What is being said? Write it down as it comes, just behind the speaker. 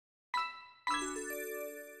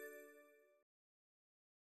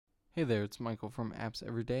Hey there, it's Michael from Apps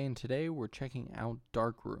Everyday, and today we're checking out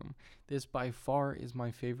Darkroom. This by far is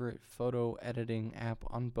my favorite photo editing app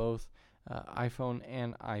on both iPhone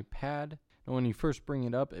and iPad. And when you first bring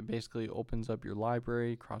it up, it basically opens up your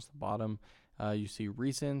library. Across the bottom, you see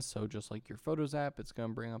recents, so just like your Photos app, it's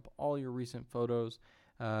going to bring up all your recent photos,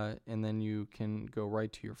 and then you can go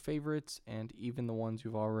right to your favorites and even the ones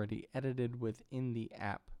you've already edited within the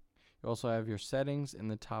app. You also have your settings in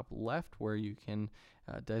the top left where you can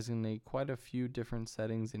designate quite a few different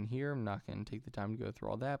settings in here. I'm not going to take the time to go through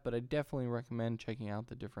all that, but I definitely recommend checking out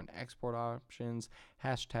the different export options,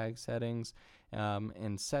 hashtag settings,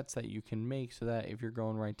 and sets that you can make so that if you're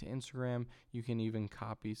going right to Instagram, you can even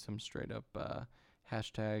copy some straight up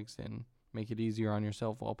hashtags and make it easier on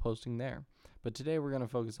yourself while posting there. But today we're going to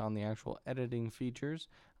focus on the actual editing features.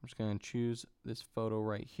 I'm just going to choose this photo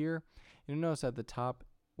right here. You'll notice at the top,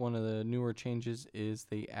 one of the newer changes is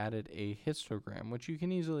they added a histogram, which you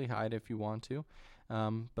can easily hide if you want to,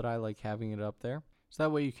 but I like having it up there. So that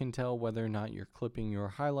way you can tell whether or not you're clipping your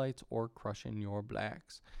highlights or crushing your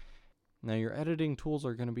blacks. Now your editing tools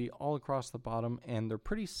are going to be all across the bottom, and they're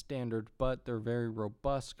pretty standard, but they're very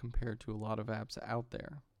robust compared to a lot of apps out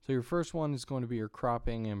there. So your first one is going to be your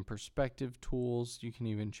cropping and perspective tools. You can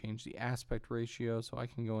even change the aspect ratio. So I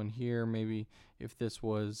can go in here, maybe if this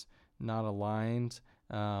was not aligned,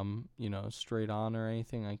 straight on or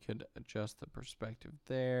anything, I could adjust the perspective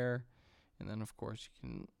there. And then of course you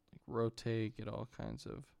can rotate, get all kinds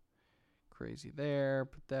of crazy there,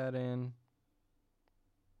 put that in.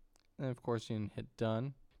 And of course you can hit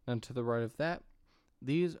done. Now to the right of that,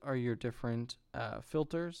 these are your different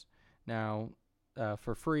filters. Now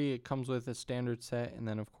for free, it comes with a standard set, and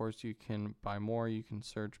then of course you can buy more. You can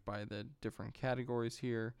search by the different categories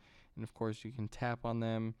here, and of course you can tap on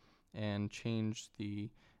them and change the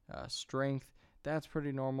strength. That's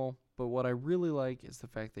pretty normal, but what I really like is the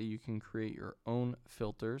fact that you can create your own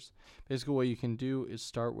filters. Basically what you can do is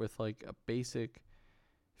start with like a basic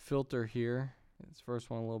filter here. This first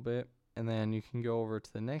one a little bit, and then you can go over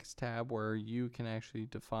to the next tab where you can actually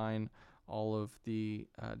define all of the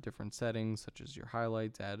different settings, such as your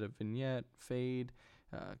highlights, add a vignette, fade,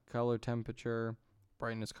 color temperature,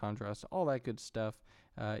 brightness, contrast, all that good stuff.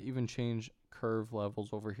 Even change curve levels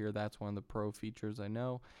over here. That's one of the pro features I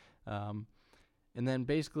know. And then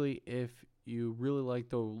basically, if you really like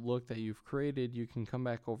the look that you've created, you can come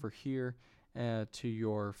back over here to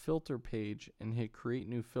your filter page and hit create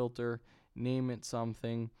new filter, name it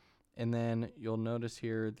something, and then you'll notice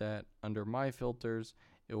here that under my filters,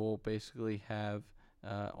 it will basically have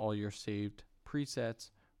all your saved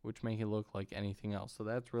presets, which make it look like anything else. So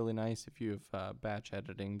that's really nice. If you have batch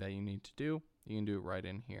editing that you need to do, you can do it right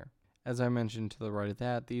in here. As I mentioned to the right of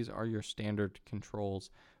that, these are your standard controls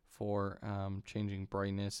for changing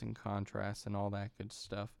brightness and contrast and all that good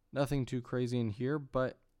stuff. Nothing too crazy in here,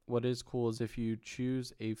 but what is cool is if you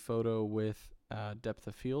choose a photo with depth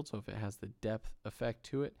of field, so if it has the depth effect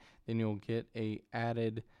to it, then you'll get a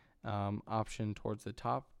added option towards the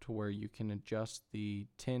top to where you can adjust the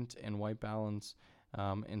tint and white balance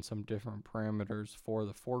and some different parameters for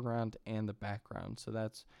the foreground and the background. So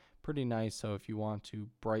that's pretty nice. So if you want to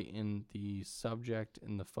brighten the subject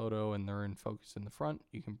in the photo and they're in focus in the front,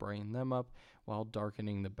 you can brighten them up while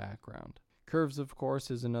darkening the background. Curves, of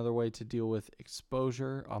course, is another way to deal with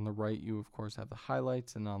exposure. On the right, you, of course, have the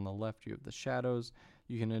highlights, and on the left, you have the shadows.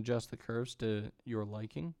 You can adjust the curves to your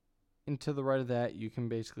liking. And to the right of that, you can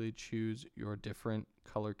basically choose your different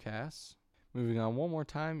color casts. Moving on one more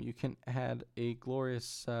time, you can add a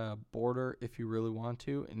glorious border if you really want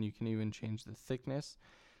to, and you can even change the thickness.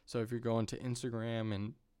 So if you're going to Instagram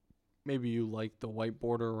and maybe you like the white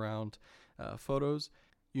border around photos,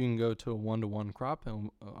 you can go to a 1-to-1 crop.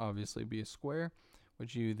 It'll obviously be a square,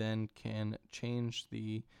 which you then can change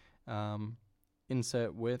the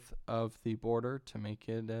inset width of the border to make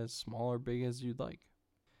it as small or big as you'd like.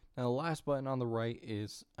 Now the last button on the right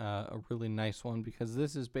is a really nice one because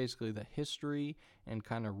this is basically the history and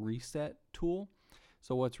kind of reset tool.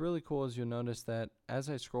 So what's really cool is you'll notice that as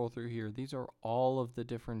I scroll through here, these are all of the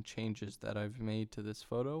different changes that I've made to this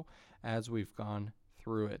photo as we've gone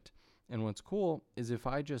through it. And what's cool is if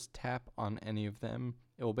I just tap on any of them,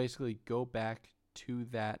 it will basically go back to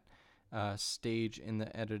that stage in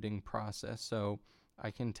the editing process. So I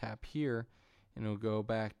can tap here and it'll go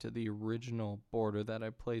back to the original border that I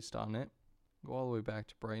placed on it, go all the way back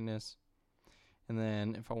to brightness. And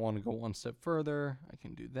then if I want to go one step further, I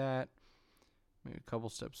can do that. Maybe a couple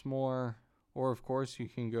steps more, or of course you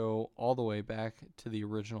can go all the way back to the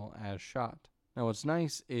original as shot. Now what's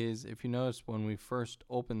nice is if you notice when we first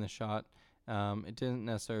opened the shot, it didn't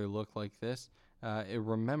necessarily look like this. it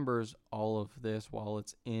remembers all of this while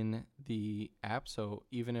it's in the app. So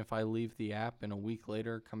even if I leave the app and a week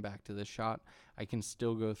later come back to the shot, I can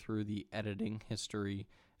still go through the editing history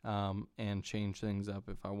and change things up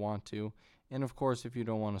if I want to. And of course, if you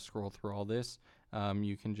don't want to scroll through all this,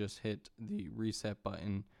 you can just hit the reset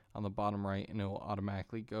button on the bottom right and it will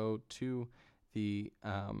automatically go to the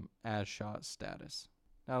as shot status.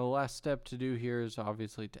 Now the last step to do here is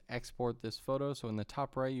obviously to export this photo. So in the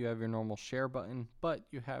top right you have your normal share button, but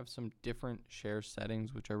you have some different share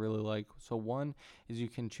settings which I really like. So one is you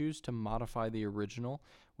can choose to modify the original,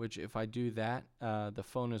 which if I do that, the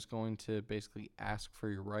phone is going to basically ask for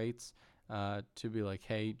your rights to be like,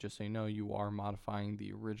 hey, just so you know, you are modifying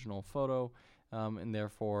the original photo, and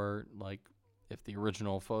therefore, like, if the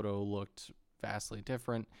original photo looked vastly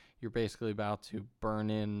different, you're basically about to burn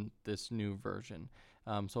in this new version.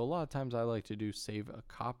 So a lot of times I like to do save a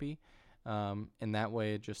copy, and that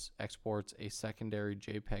way it just exports a secondary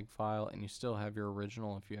JPEG file and you still have your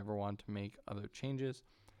original if you ever want to make other changes.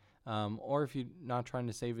 Or if you're not trying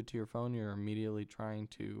to save it to your phone, you're immediately trying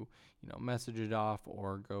to, message it off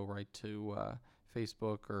or go right to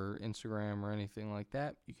Facebook or Instagram or anything like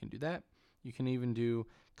that, you can do that. You can even do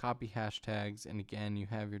copy hashtags, and again, you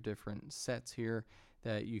have your different sets here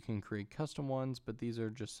that you can create custom ones, but these are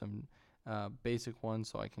just some basic ones.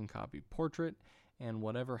 So I can copy portrait and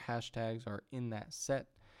whatever hashtags are in that set,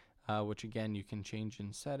 which again, you can change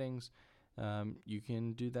in settings. You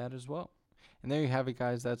can do that as well. And there you have it,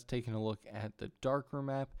 guys. That's taking a look at the Darkroom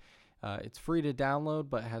app. It's free to download,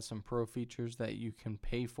 but has some pro features that you can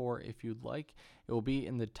pay for if you'd like. It will be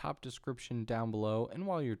in the top description down below. And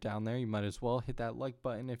while you're down there, you might as well hit that like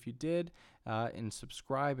button if you did, and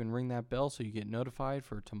subscribe and ring that bell so you get notified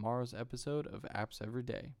for tomorrow's episode of Apps Every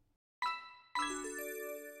Day.